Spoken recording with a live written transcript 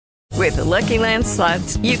With the Lucky Land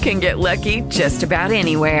Slots, you can get lucky just about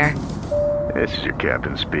anywhere. This is your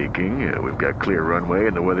captain speaking. We've got clear runway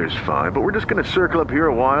and the weather's fine, but we're just going to circle up here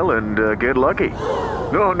a while and get lucky.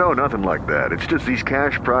 No, nothing like that. It's just these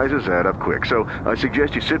cash prizes add up quick. So I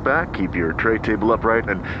suggest you sit back, keep your tray table upright,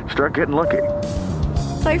 and start getting lucky.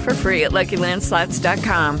 Play for free at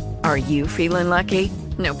LuckyLandSlots.com. Are you feeling lucky?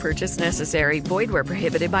 No purchase necessary. Void where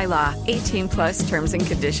prohibited by law. 18 plus terms and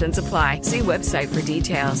conditions apply. See website for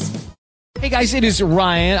details. Hey guys, it is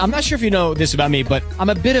Ryan. I'm not sure if you know this about me, but I'm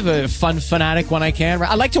a bit of a fun fanatic when I can.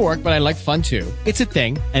 I like to work, but I like fun too. It's a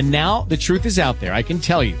thing. And now the truth is out there. I can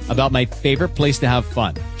tell you about my favorite place to have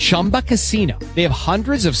fun. Chumba Casino. They have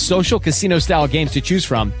hundreds of social casino style games to choose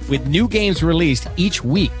from with new games released each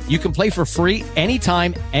week. You can play for free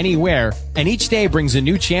anytime, anywhere. And each day brings a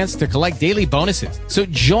new chance to collect daily bonuses. So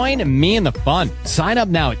join me in the fun. Sign up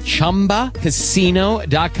now at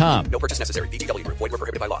ChumbaCasino.com. No purchase necessary. VGW. Void where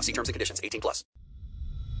prohibited by law. See terms and conditions. 18 plus.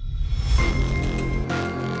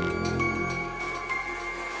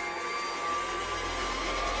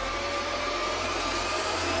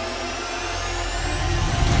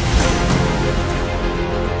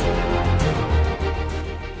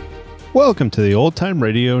 Welcome to the Old Time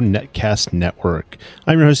Radio Netcast Network.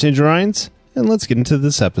 I'm your host, Andrew Rhynes, and let's get into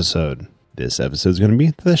this episode. This episode is going to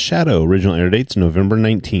be The Shadow. Original air date's November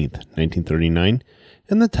 19th, 1939,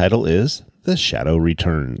 and the title is The Shadow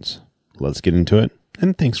Returns. Let's get into it,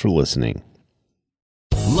 and thanks for listening.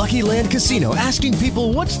 Lucky Land Casino, asking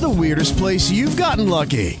people, what's the weirdest place you've gotten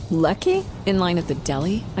lucky? Lucky? In line at the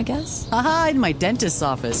deli, I guess? Aha, in my dentist's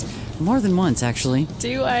office. More than once, actually.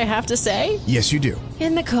 Do I have to say? Yes, you do.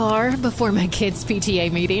 In the car before my kids'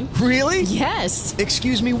 PTA meeting. Really? Yes.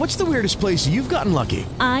 Excuse me, what's the weirdest place you've gotten lucky?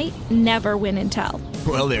 I never win and tell.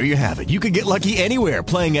 Well, there you have it. You can get lucky anywhere,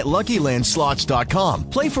 playing at LuckyLandSlots.com.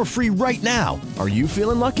 Play for free right now. Are you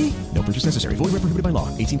feeling lucky? No purchase necessary. Void where prohibited by law.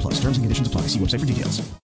 18 plus. Terms and conditions apply. See website for details.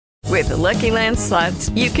 With the Lucky Land Slots,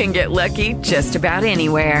 you can get lucky just about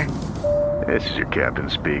anywhere. This is your captain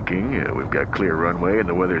speaking. We've got clear runway and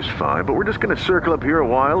the weather's fine, but we're just going to circle up here a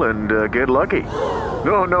while and get lucky.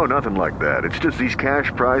 No, nothing like that. It's just these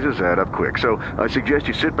cash prizes add up quick. So I suggest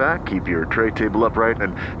you sit back, keep your tray table upright,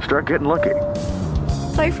 and start getting lucky.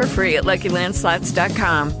 Play for free at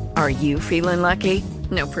LuckyLandSlots.com. Are you feeling lucky?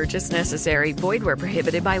 No purchase necessary. Void where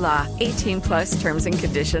prohibited by law. 18 plus terms and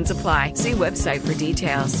conditions apply. See website for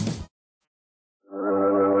details.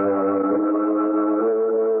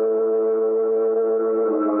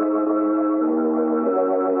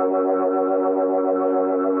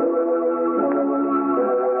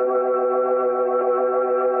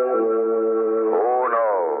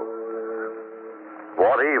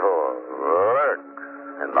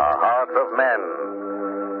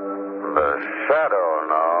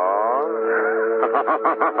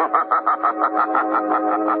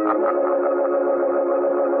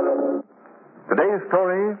 Today's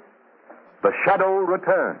story, The Shadow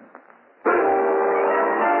Returns.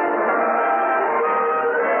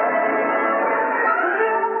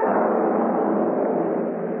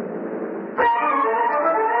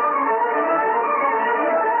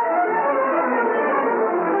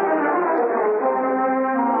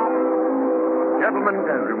 Gentlemen,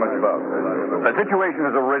 a situation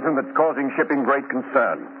has arisen that's causing shipping great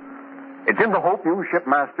concern. It's in the hope you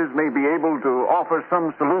shipmasters may be able to offer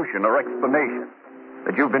some solution or explanation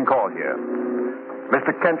that you've been called here.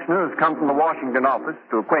 Mr. Kenchner has come from the Washington office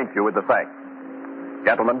to acquaint you with the facts.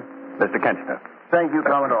 Gentlemen, Mr. Kenchner. Thank you,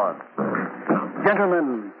 Commodore.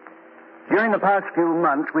 Gentlemen, during the past few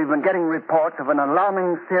months, we've been getting reports of an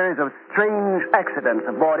alarming series of strange accidents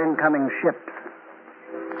aboard incoming ships.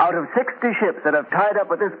 Out of 60 ships that have tied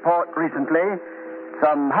up at this port recently,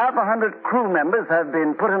 some 100 crew members have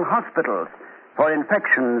been put in hospitals for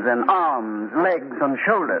infections in arms, legs, and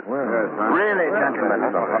shoulders. Really, gentlemen.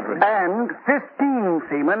 And 15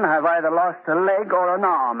 seamen have either lost a leg or an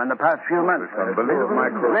arm in the past few months.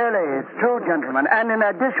 Really, it's true, gentlemen. And in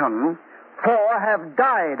addition, 4 have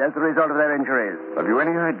died as a result of their injuries. Have you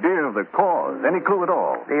any idea of the cause? Any clue at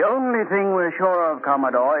all? The only thing we're sure of,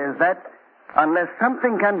 Commodore, is that unless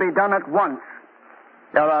something can be done at once,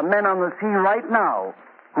 there are men on the sea right now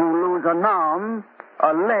who lose an arm,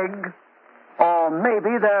 a leg, or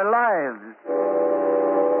maybe their lives.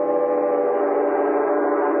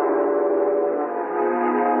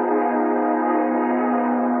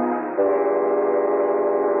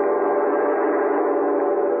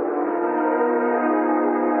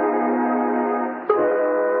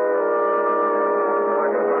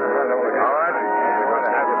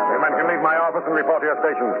 report to your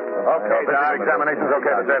station. Okay, physical examination's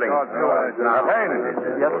okay for sailing. Payne.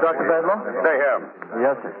 Yes, Dr. Bedlow? Stay here.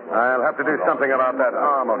 Yes, sir. I'll have to do something about that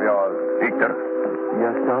arm of yours. Victor,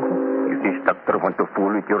 Yes, Johnson? if this doctor want to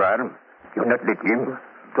fool with your arm, you not let him.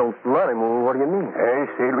 Don't let him. What do you mean? I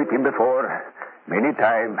sailed with him before. Many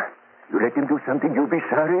times. You let him do something, you'll be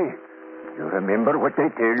sorry. You remember what I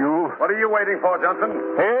tell you? What are you waiting for, Johnson?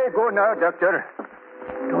 Hey, go now, doctor.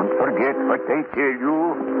 Don't forget what I tell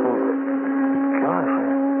you. Gosh,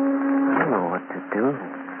 I don't know what to do.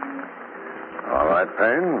 All right,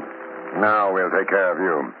 Payne. Now we'll take care of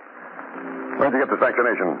you. Where'd you get the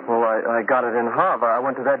vaccination? Well, I got it in Harvard. I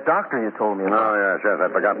went to that doctor you told me about. Oh, yes,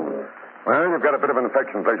 I'd forgotten. Well, you've got a bit of an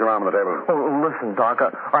infection. Place your arm on the table. Oh, listen, Doc,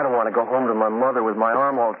 I don't want to go home to my mother with my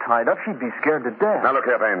arm all tied up. She'd be scared to death. Now, look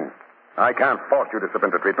here, Payne. I can't force you to slip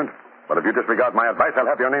into treatment. But if you disregard my advice, I'll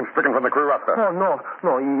have your name stricken from the crew roster. Oh, no.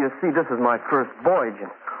 You see, this is my first voyage,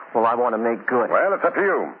 and, well, I want to make good. Well, it's up to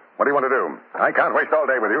you. What do you want to do? I can't waste all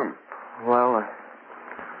day with you. Well,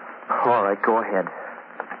 all right, go ahead.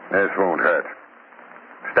 This won't hurt.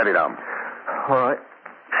 Steady down. All right.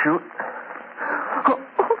 Shoot. Oh,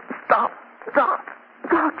 stop. Doc,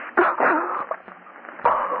 stop.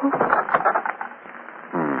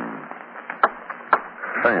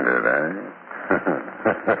 Fainted, eh?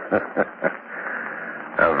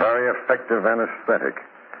 A very effective anesthetic.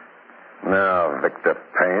 Now, Victor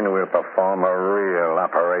Payne will perform a real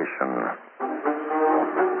operation.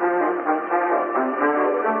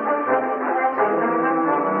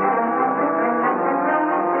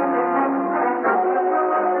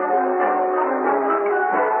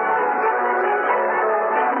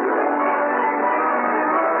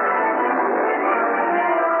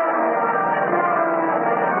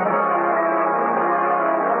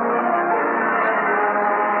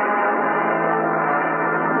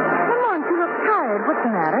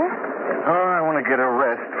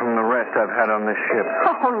 I've had on this ship.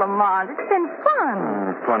 Oh, Lamont, it's been fun.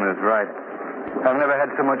 Fun is right. I've never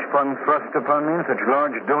had so much fun thrust upon me in such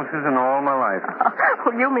large doses in all my life.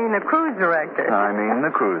 Oh, you mean the cruise director? I mean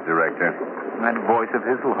the cruise director. That voice of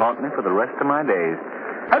his will haunt me for the rest of my days.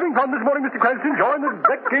 Having fun this morning, Mr. Cranston. Join the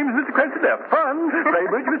deck games, Mr. Cranston. They're fun. Play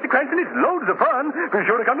bridge, Mr. Cranston. It's loads of fun. Be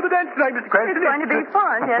sure to come to the dance tonight, Mr. Cranston. It's going to be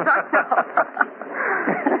fun, yes, I know.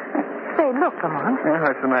 Say, look, Lamont. Yeah,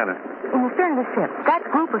 what's the matter? In the stern of the ship, that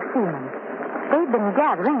group of seamen, they've been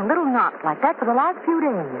gathering in little knots like that for the last few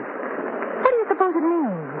days. What do you suppose it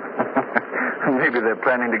means? Maybe they're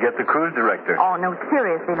planning to get the cruise director. Oh, no,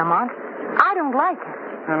 seriously, Lamont. I don't like it.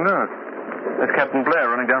 And look, that's Captain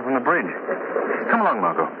Blair running down from the bridge. Come along,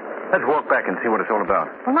 Margot. Let's walk back and see what it's all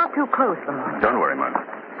about. Well, not too close, Lamont. Don't worry, Margot.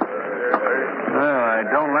 Well, I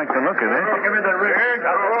don't like the look of it. Give me the rig.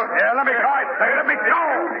 Yeah, let me go. Let me go.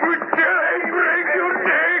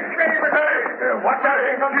 What the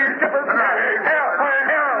heck are you, skipper? Here.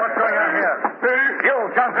 What's going on here? You,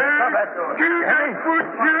 Johnson, stop that.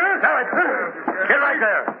 Get right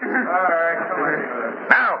there. All right.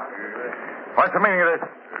 Now, what's the meaning of this?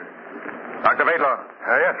 Dr. Bedlow.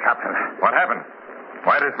 Yes, Captain. What happened?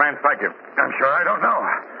 Why did this man strike you? I'm sure I don't know.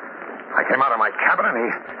 I came out of my cabin and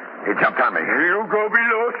he jumped on me. You go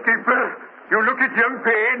below, skipper. You look at young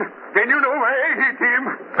Payne, then you know why I hit him.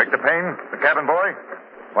 Victor Payne, the cabin boy?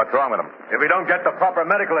 What's wrong with him? If we don't get the proper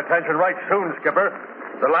medical attention right soon, Skipper,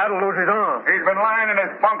 the lad'll lose his arm. He's been lying in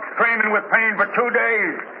his bunk screaming with pain for 2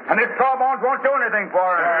 days, and this sawbones won't do anything for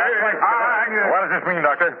him. What does this mean,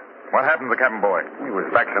 Doctor? What happened to the cabin boy? He was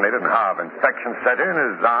vaccinated and half infection set in.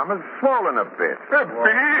 His arm is swollen a bit.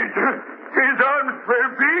 Big? His arms were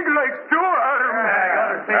big like 2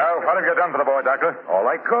 arms. Well, what have you done for the boy, Doctor? All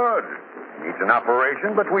I could. Needs an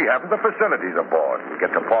operation, but we haven't the facilities aboard. We get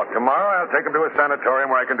to port tomorrow. I'll take him to a sanatorium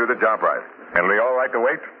where I can do the job right. It'll be all right to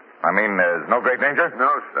wait? I mean, there's no great danger? No,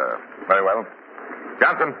 sir. Very well.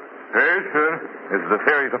 Johnson. Yes, sir. This is a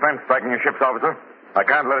serious offense, striking a ship's officer. I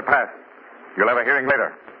can't let it pass. You'll have a hearing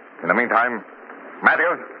later. In the meantime,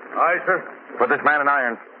 Matthews. Aye, sir. Put this man in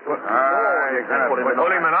irons. Put him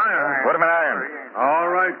in irons. Put him in irons. All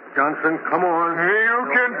right, Johnson, come on. You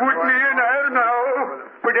can put me in iron now,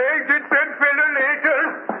 but I get that fella later.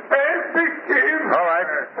 I'll fix him. All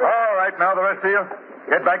right. Now, the rest of you,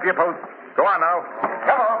 get back to your posts. Go on now.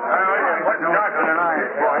 Come on. Johnson and I.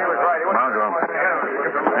 He was right. Margot,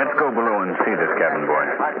 let's go below and see this cabin boy.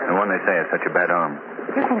 The one they say has such a bad arm.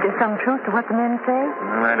 You think there's some truth to what the men say?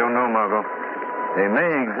 Well, I don't know, Margot. They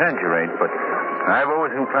may exaggerate, but I've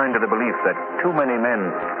always inclined to the belief that too many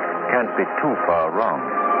men can't be too far wrong.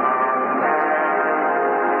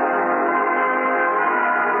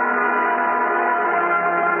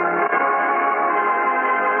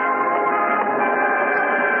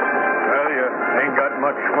 Well, you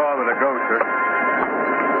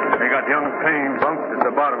young Payne bunked at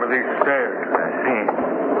the bottom of these stairs. I see.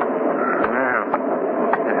 Well,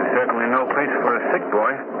 this is certainly no place for a sick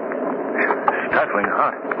boy. Stifling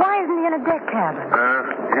hot. Why isn't he in a deck cabin?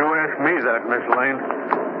 You ask me that, Miss Lane.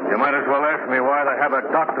 You might as well ask me why they have a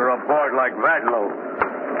doctor aboard like Vadlow.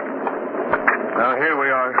 Now, here we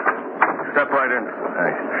are. Step right in.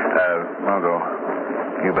 Thanks. Margot,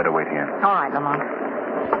 you better wait here. All right, Lamont.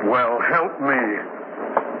 Well, help me.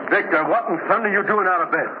 Victor, what in thunder are you doing out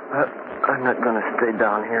of bed? I'm not going to stay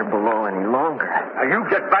down here below any longer. Now, you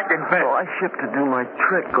get back in bed. Oh, I shipped to do my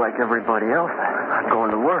trick like everybody else. I'm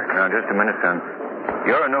going to work. Now, just a minute, son.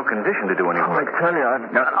 You're in no condition to do any work. I tell you,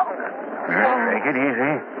 Take it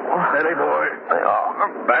easy. Steady, boy.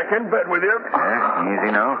 Back in bed with you.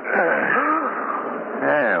 Easy now.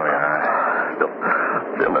 There we are.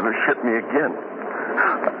 They'll never ship me again.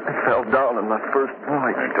 I fell down in my first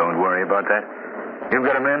voyage. Don't worry about that. You've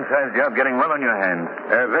got a man-sized job getting well on your hands.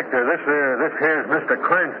 Victor, this here's Mr.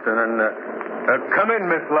 Cranston, and come in,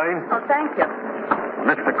 Miss Lane. Oh, thank you.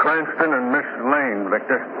 Mr. Cranston and Miss Lane,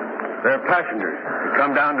 Victor. They're passengers. They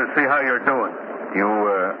come down to see how you're doing.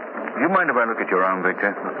 You mind if I look at your arm,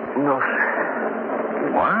 Victor? No,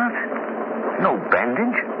 sir. What? No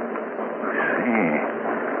bandage? See.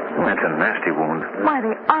 Well, that's a nasty wound. Why,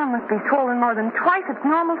 the arm must be swollen more than twice its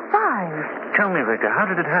normal size. Tell me, Victor, how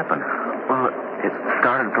did it happen? Well, it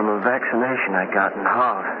started from a vaccination I got in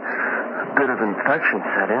Hov. A bit of infection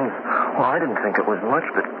set in. Well, I didn't think it was much,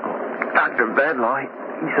 but Dr. Vadlow,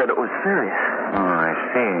 he said it was serious. Oh, I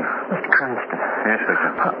see. Mr. Cranston. Yes,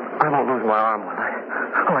 Victor. I won't lose my arm, will I?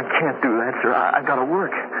 Oh, I can't do that, sir. I've got to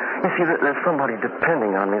work. You see, there's somebody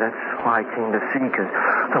depending on me. That's why I came to see, because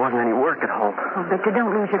there wasn't any work at home. Oh, Victor,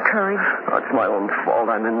 don't lose your courage. Oh, it's my own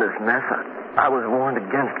fault I'm in this mess. I was warned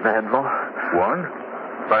against Vadlow. Warned?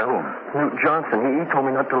 By whom? Newt Johnson. He told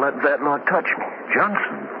me not to let Vadlow touch me.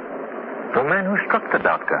 Johnson? The man who struck the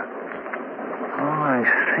doctor? Oh, I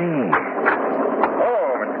see.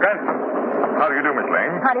 Oh, Mr. Cranston. How do you do, Miss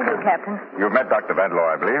Lane? How do you do, Captain? You've met Dr. Vadlow,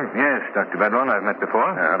 I believe. Yes, Dr. Vadlow, I've met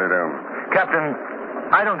before. How do you do? Captain,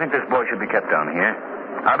 I don't think this boy should be kept down here.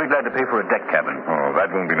 I'll be glad to pay for a deck cabin. Oh,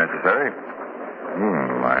 that won't be necessary.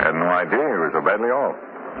 I had no idea he was so badly off.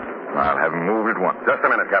 I'll have him moved at once. Just a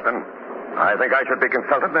minute, Captain. I think I should be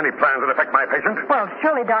consulted in any plans that affect my patient. Well,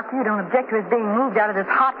 surely, Doctor, you don't object to his being moved out of this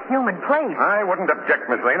hot, humid place. I wouldn't object,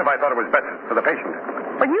 Miss Lane, if I thought it was best for the patient.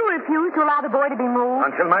 But you refuse to allow the boy to be moved?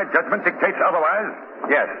 Until my judgment dictates otherwise,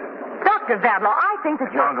 yes. Dr. Vadlow, I think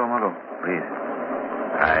that you're... Margot, please.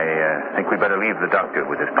 I think we'd better leave the doctor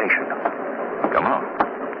with his patient. Come on.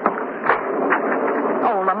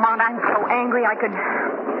 Oh, Lamont, I'm so angry I could...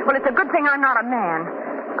 Well, it's a good thing I'm not a man.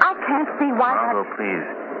 I can't see why... Margot, please.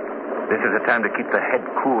 This is a time to keep the head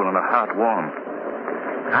cool and the heart warm.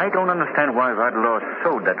 I don't understand why Vadlow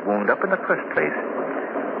sewed that wound up in the first place.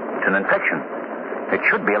 It's an infection. It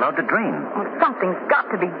should be allowed to drain. Well, something's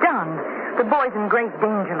got to be done. The boy's in great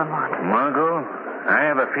danger, Lamont. Margot, I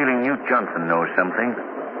have a feeling Newt Johnson knows something.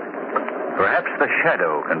 Perhaps the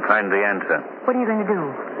shadow can find the answer. What are you going to do?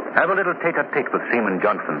 Have a little tete-a-tete with Seaman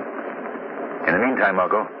Johnson. In the meantime,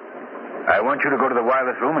 Margot, I want you to go to the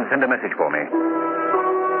wireless room and send a message for me.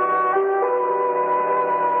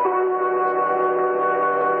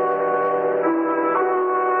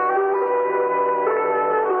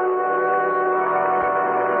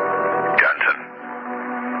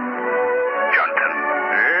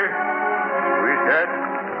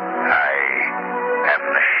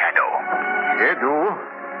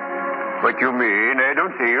 What you mean? I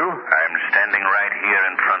don't see you. I'm standing right here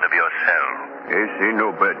in front of your cell. I see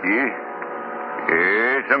nobody.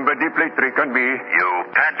 Somebody play trick on me. You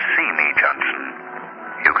can't see me, Johnson.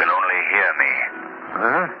 You can only hear me.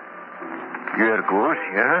 Huh? You're a ghost,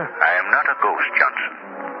 yeah? I am not a ghost, Johnson.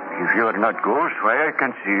 If you're not ghost, why I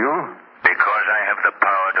can see you? Because I have the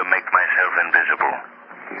power to make myself invisible.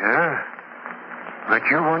 Yeah? What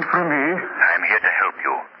you want from me? I'm here to help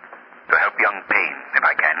you. To help young Payne, if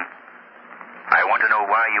I can. I want to know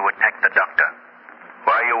why you attacked the doctor.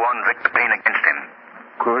 Why you warned Victor Payne against him.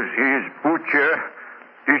 Because he is butcher.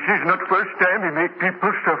 This is not first time he make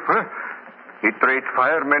people suffer. He trade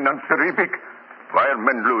firemen on Cerebic.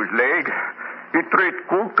 Firemen lose leg. He trade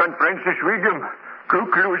Cook on Francis Wiggum.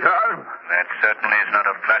 Cook lose arm. That certainly is not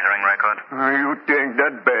a flattering record. You think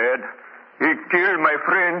that bad? He killed my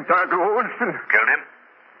friend Tage Olsen. Killed him?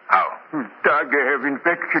 How? Tage have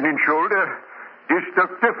infection in shoulder. This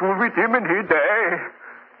doctor fool with him and he die.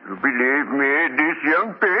 You believe me, this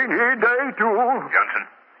young Payne, he die too. Johnson,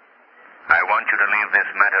 I want you to leave this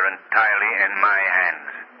matter entirely in my hands.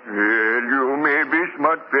 Well, you may be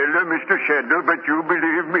smart fella, Mr. Shadow, but you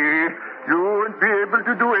believe me, You won't be able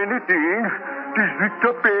to do anything. This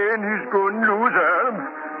Victor Payne, he's going to lose arm.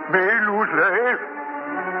 May lose life.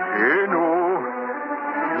 No.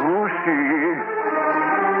 You see.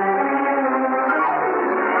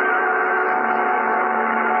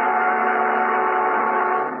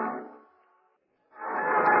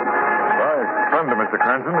 Mr.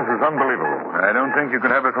 Cranston, this is unbelievable. I don't think you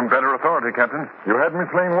could have it from better authority, Captain. You had Miss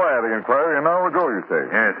Lane wire the inquiry an hour ago, you say?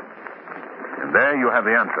 Yes. And there you have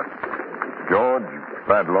the answer. George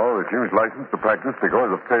Bradlaugh refused license to practice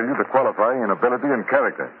because of failure to qualify in ability and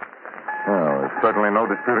character. Well, there's certainly no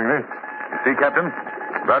disputing this. You see, Captain,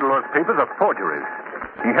 Bradlaugh's papers are forgeries.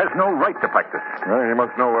 He has no right to practice. Well, he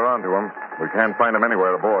must know we're on to him. We can't find him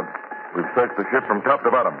anywhere aboard. We've searched the ship from top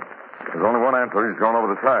to bottom. There's only one answer. He's gone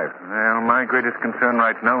over the side. Well, my greatest concern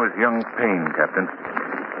right now is young Payne, Captain.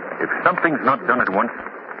 If something's not done at once,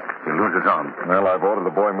 he'll lose his arm. Well, I've ordered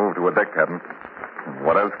the boy moved to a deck cabin.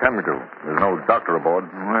 What else can we do? There's no doctor aboard.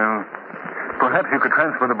 Well, perhaps you could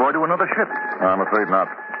transfer the boy to another ship. I'm afraid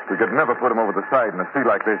not. We could never put him over the side in a sea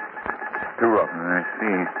like this. Too rough. I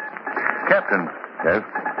see. Captain. Yes?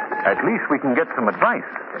 At least we can get some advice.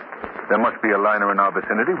 There must be a liner in our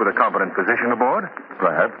vicinity with a competent physician aboard.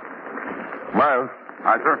 Perhaps. Miles.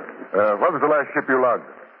 Aye, sir. What was the last ship you logged?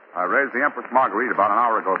 I raised the Empress Marguerite about an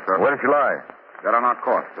hour ago, sir. Where did she lie? Dead on our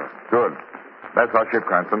course, sir. Good. That's our ship,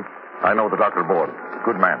 Cranston. I know the doctor aboard.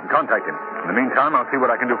 Good man. Contact him. In the meantime, I'll see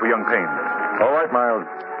what I can do for young Payne. All right, Miles.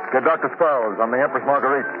 Get Dr. Sparrows on the Empress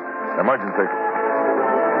Marguerite. Emergency.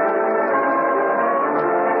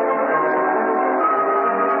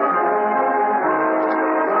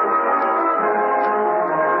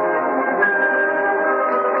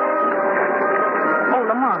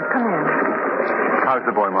 How's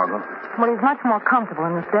the boy, Margot? Well, he's much more comfortable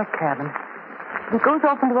in this deck cabin. He goes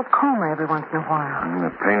off into a coma every once in a while.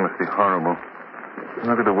 The pain must be horrible.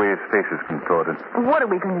 Look at the way his face is contorted. What are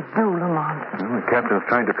we going to do, Lamont? Well, the captain's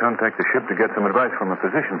trying to contact the ship to get some advice from a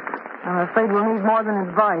physician. I'm afraid we'll need more than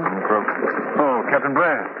advice. Oh, Captain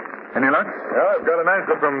Blair. Any luck? Yeah, I've got an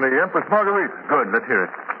answer from the Empress Marguerite. Good. Let's hear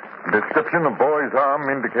it. Description of boy's arm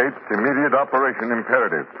indicates immediate operation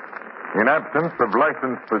imperative. In absence of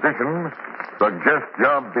licensed physician, suggest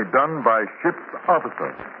job be done by ship's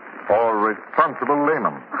officer or responsible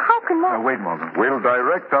layman. How can that... wait, Morgan. Will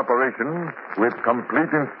direct operation with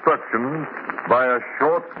complete instructions by a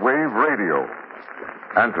short-wave radio.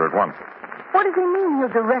 Answer at once. What does he mean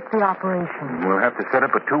he'll direct the operation? We'll have to set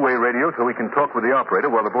up a two-way radio so we can talk with the operator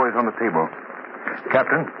while the boy's on the table.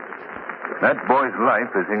 Captain, that boy's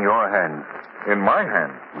life is in your hands. In my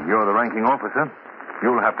hands? You're the ranking officer.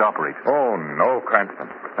 You'll have to operate. Oh, no, Cranston.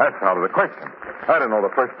 That's out of the question. I don't know the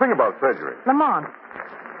first thing about surgery. Lamont,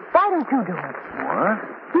 why don't you do it? What?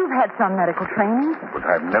 You've had some medical training. But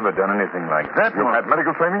I've never done anything like that. You've had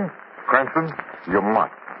medical training? Cranston, you must.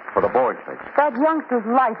 For the boy's sake. That youngster's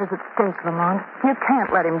life is at stake, Lamont. You can't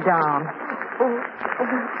let him down.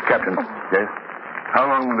 Captain. Yes? How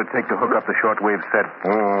long will it take to hook up the shortwave set?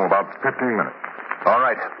 Oh, about 15 minutes. All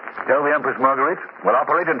right. Tell the Empress Marguerite we'll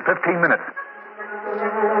operate in 15 minutes.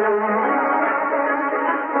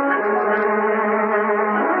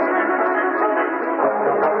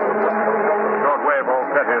 Shortwave all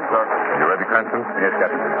set here, sir. You ready, Cranston? Yes,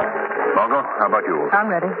 Captain. Margot, how about you? I'm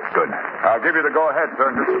ready. Good. I'll give you the go-ahead,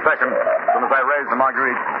 sir, in just a second. As soon as I raise the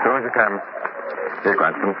Marguerite. As soon as you can. Here,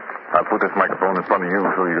 Cranston. I'll put this microphone in front of you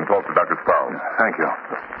so you can talk to Dr. Sparrows. Thank you.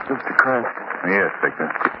 Mr. Cranston. Yes, Victor.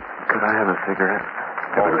 Could I have a cigarette?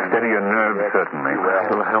 If it'll steady your nerves, certainly.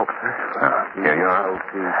 It'll help, sir. Here you are.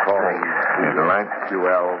 Here's the light.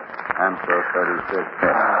 QL, answer 36.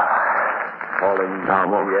 Calling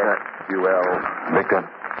QL. Victor,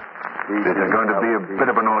 this is going to be a bit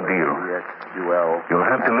of an ordeal. You'll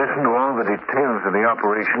have to listen to all the details of the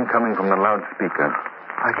operation coming from the loudspeaker.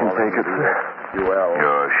 I can take it, sir.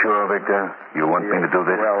 You're sure, Victor? You want me to do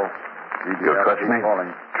this? You trust me?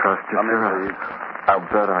 Trust you, sir. I'll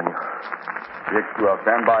bet on you. DX2L,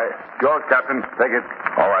 stand by. Yours, Captain. Take it.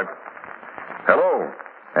 All right. Hello.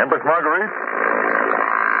 Empress Marguerite?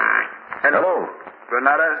 Hello.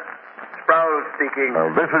 Granada. Sproul speaking.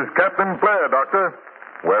 This is Captain Blair, Doctor.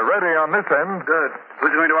 We're ready on this end. Good.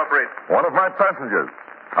 Who's going to operate? One of my passengers.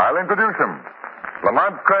 I'll introduce him.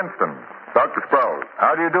 Lamont Cranston. Dr. Sproul.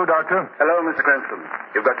 How do you do, Doctor? Hello, Mr. Cranston.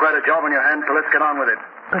 You've got quite a job on your hands, so let's get on with it.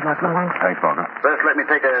 Good luck, Lamont. Thanks, Morgan. First, let me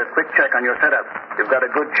take a quick check on your setup. You've got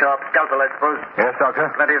a good, sharp scalpel, I suppose. Yes, Doctor.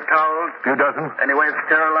 Plenty of towels. Few dozen. Any way of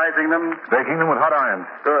sterilizing them? Baking them with hot irons.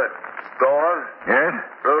 Good. Gauze. Yes?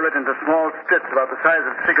 Roll it into small strips about the size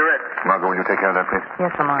of cigarettes. Margot, will you take care of that, please?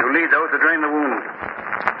 Yes, Lamont. You lead those to drain the wound.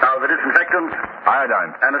 Now, the disinfectant.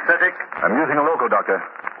 Iodine. Anesthetic. I'm using a local, Doctor.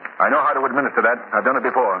 I know how to administer that. I've done it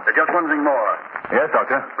before. Just one thing more. Yes,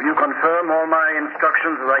 Doctor? Will you confirm all my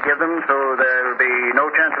instructions as I give them so there'll be no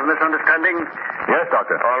chance of misunderstanding? Yes,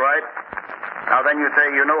 Doctor. All right. Now then, you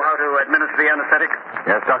say you know how to administer the anesthetic?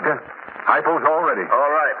 Yes, Doctor. Hypo's all ready.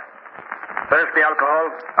 All right. First, the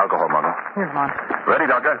alcohol. Alcohol, Margot. Here's one. Ready,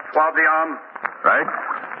 Doctor. Swab the arm. Right.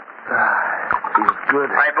 Feels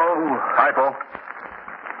good. Hypo. Hypo.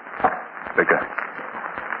 Victor,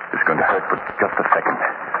 it's going to hurt for just a second.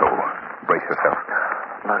 So, brace yourself.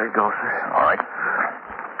 Let it go, sir. All right.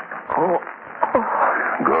 Oh.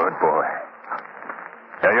 Good boy.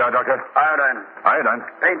 There you are, Doctor. Iodine. Iodine.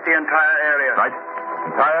 Paint the entire area. Right.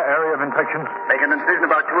 Entire area of infection. Make an incision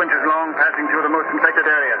about 2 inches long, passing through the most infected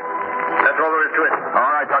area. That's all there is to it.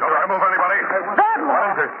 All right, Doctor. Don't move anybody. Badlaw!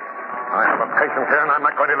 What is it? I have a patient here, and I'm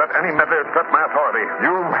not going to let any meddler step my authority.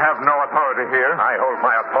 You have no authority here. I hold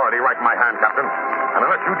my authority right in my hand, Captain. And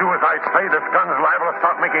unless you do as I say, this gun's liable to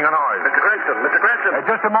start making a noise. Mr. Cranston.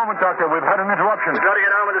 Just a moment, Doctor. We've had an interruption. We've got to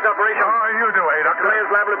get on with this operation. Oh, you do, Doctor. Delay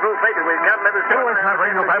is liable to prove fatal. We can't let this Get away from that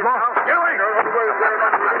radio, Badlaw. Get away.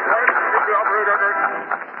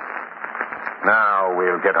 Now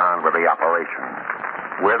we'll get on with the operation.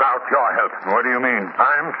 Without your help. What do you mean?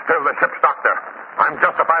 I'm still the ship's doctor. I'm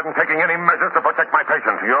justified in taking any measures to protect my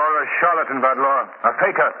patient. You're a charlatan, Badlaw. A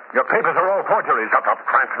faker. Your papers are all forgeries. Shut up,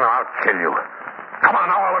 Cranston, or I'll kill you. Come on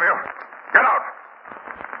now, all of you. Get out.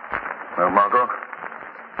 Well, Margot,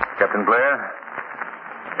 Captain Blair,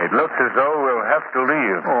 it looks as though we'll have to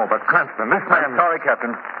leave. Oh, but Cranston, this man... I'm sorry,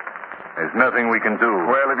 Captain. There's nothing we can do.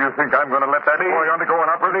 Well, if you think I'm going to let that boy undergo an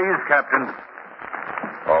operation... Please, Captain.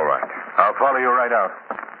 All right. I'll follow you right out.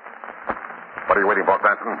 What are you waiting for,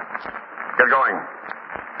 Cranston? Get going.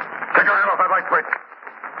 Take your hand off that light switch.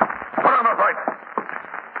 Put on those lights.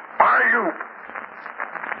 Are you...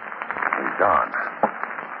 He's on.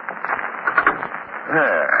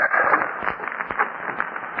 There.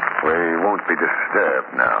 We won't be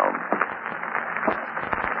disturbed now.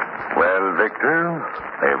 Well, Victor,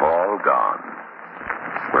 they've all gone.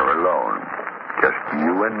 We're alone. Just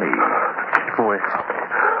you and me. Keep away.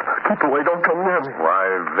 Keep away. Don't come near me. Why,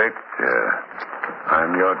 Victor,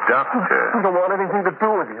 I'm your doctor. I don't want anything to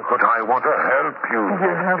do with you. But I want to help you.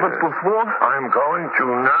 You haven't before? I'm going to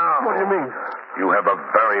now. What do you mean? You have a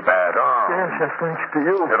very bad arm. Yes, thanks to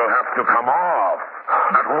you. It'll have to come off.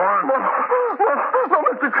 At once. No,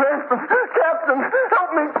 Mr. Cranston. Captain,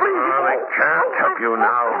 help me, please. I can't help you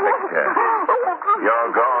now, Victor.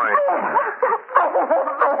 You're going.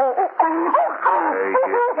 Take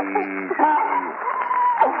it easy.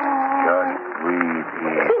 Just breathe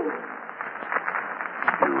in.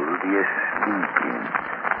 You'll be sleeping.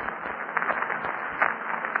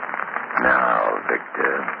 Now,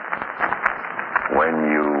 Victor, when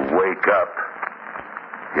you wake up,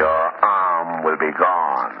 your arm will be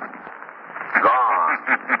gone. Gone.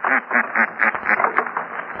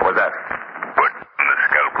 What was that? Put on the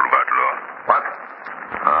scalpel, Badlaw. What?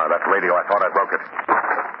 That radio. I thought I broke it.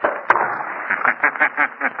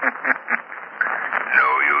 No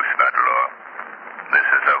use, Badlaw. This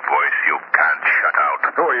is a voice you can't shut out.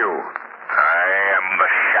 Who are you? I am the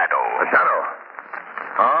Shadow. The Shadow?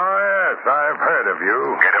 Oh, yes, I've heard of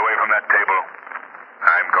you. Get away from that table.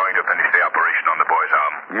 I'm going to finish the operation on the boy's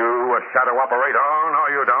arm. You a shadow operator? Oh, no,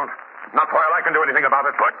 you don't. Not while I can do anything about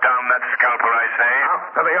it. Put down that scalpel, I say.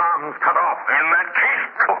 After the arm's cut off. In that case...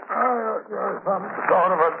 You're some son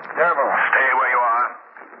of a devil. Stay where you are.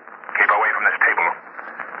 Keep away from this table.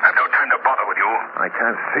 I've no time to bother with you. I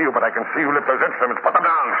can't see you, but I can see you lift those instruments. Put them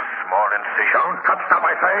down. Small incision. Don't cut. Stop,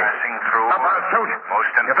 I say. Passing through. Stop, I'll shoot. Most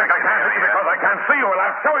You think I can't hit you because I can't see you? Well,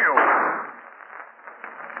 I'll show you.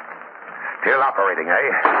 Still operating, eh?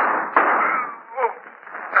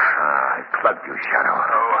 I plugged you, Shadow.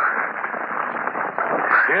 Oh.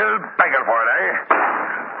 Still begging for it, eh?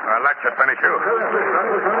 Well, that should finish you. What's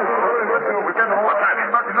that?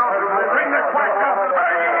 Bring the quack up.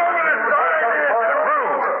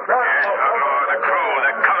 The crew,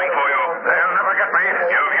 they're coming for you. They'll never get me.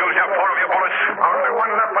 You've used up 4 of your bullets. Only one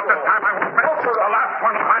left, but this time I won't miss. The last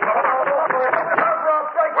one behind the block.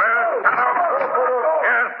 Well, Shadow,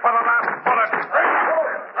 here's for the last bullet.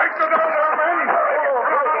 Break the door down, men.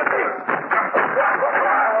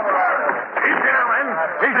 Easy now, men.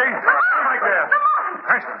 Easy. Right there.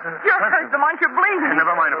 You're hurt, Lamont. You're bleeding.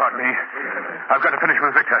 Never mind about me. I've got to finish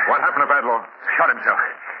with Victor. What happened to Badlaw? Shot himself.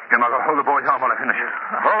 Here, Margot, hold the boy's arm while I finish.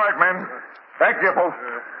 All right, men. Thank you, folks.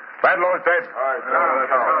 Badlaw's dead.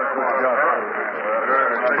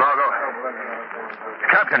 Margot.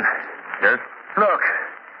 Captain. Yes? Look.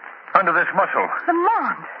 Under this muscle.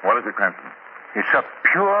 Lamont. What is it, Cranston? It's a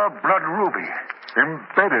pure blood ruby.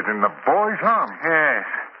 Embedded in the boy's arm? Yes.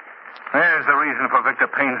 There's the reason for Victor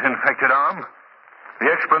Payne's infected arm.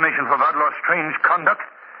 The explanation for Vadlaw's strange conduct.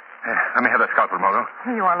 Let me have that scalpel, Margot.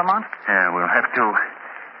 Here you are, Lamont. Yeah, we'll have to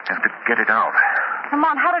get it out.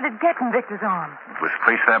 Lamont, how did it get in Victor's arm? It was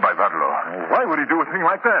placed there by Vadlaw. Why would he do a thing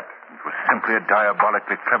like that? It was simply a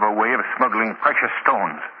diabolically clever way of smuggling precious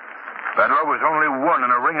stones. Vadlaw was only one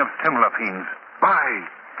in a ring of similar fiends. By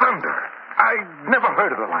thunder! I never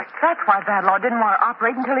heard of the like. That's why Vadlaw didn't want to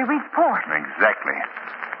operate until he reached port. Exactly.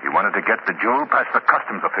 He wanted to get the jewel past the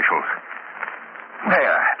customs officials.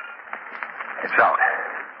 There. It's out.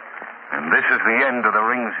 And this is the end of the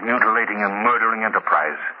ring's mutilating and murdering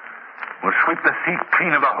enterprise. We'll sweep the seat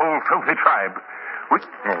clean of the whole filthy tribe.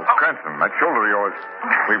 Cranston, that shoulder of yours.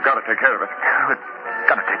 We've got to take care of it. We've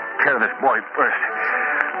got to take care of this boy first.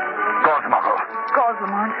 Gauze, Margot. Gauze,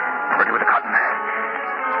 Lamont. Ready with the cotton.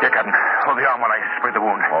 Here, Captain. Hold the arm while I spray the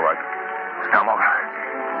wound. All right. Now, Margot.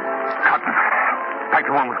 Cotton. Pack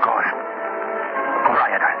the wound with gauze. Go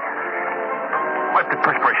riot. Wipe the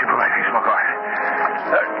perspiration from my face, Margot.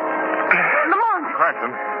 Lamont!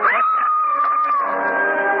 Cranston.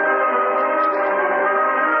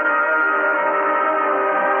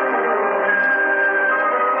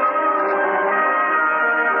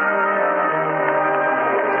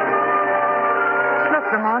 Look,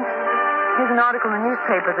 Lamont. Here's an article in the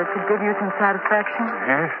newspaper that should give you some satisfaction.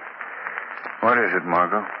 Yes? What is it,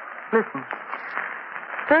 Margot? Listen.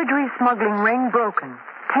 Surgery smuggling ring broken.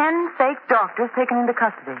 10 fake doctors taken into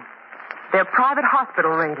custody. Their private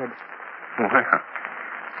hospital raided. Well,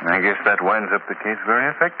 I guess that winds up the case very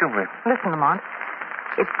effectively. Listen, Lamont.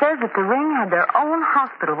 It says that the ring had their own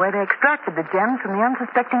hospital where they extracted the gems from the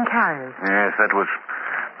unsuspecting carriers. Yes, that was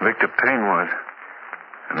Victor Payne was.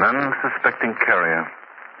 An unsuspecting carrier.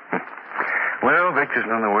 Well, Victor's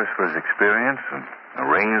none the worse for his experience, and the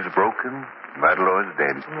ring is broken. Vadlaw is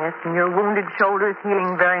dead. Yes, and your wounded shoulder is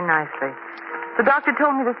healing very nicely. The doctor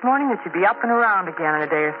told me this morning that you'd be up and around again in a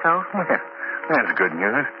day or so. Well, that's good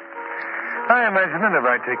news. I imagine that if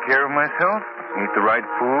I take care of myself, eat the right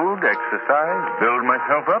food, exercise, build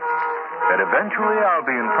myself up, that eventually I'll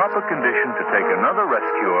be in proper condition to take another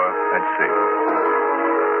rest cure at sea.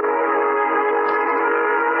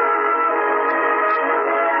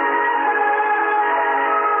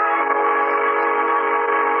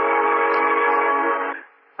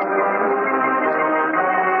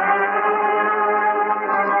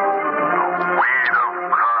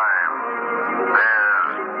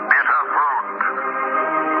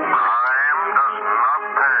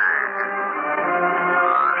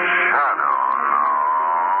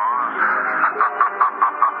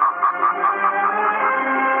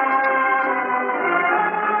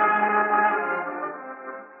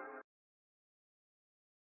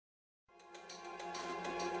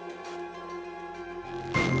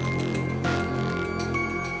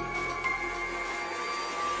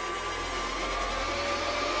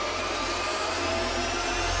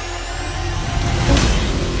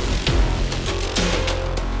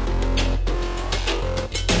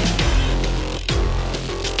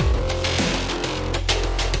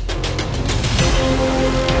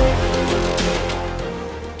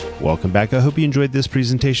 Welcome back. I hope you enjoyed this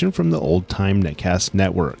presentation from the Old Time Netcast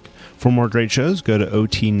Network. For more great shows, go to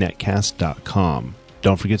otnetcast.com.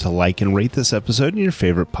 Don't forget to like and rate this episode in your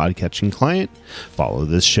favorite podcatching client. Follow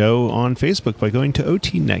this show on Facebook by going to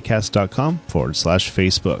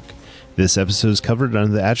otnetcast.com/Facebook. This episode is covered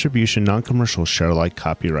under the Attribution Non-Commercial Share Alike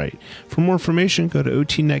copyright. For more information, go to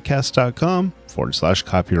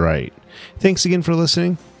otnetcast.com/copyright. Thanks again for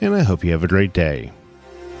listening, and I hope you have a great day.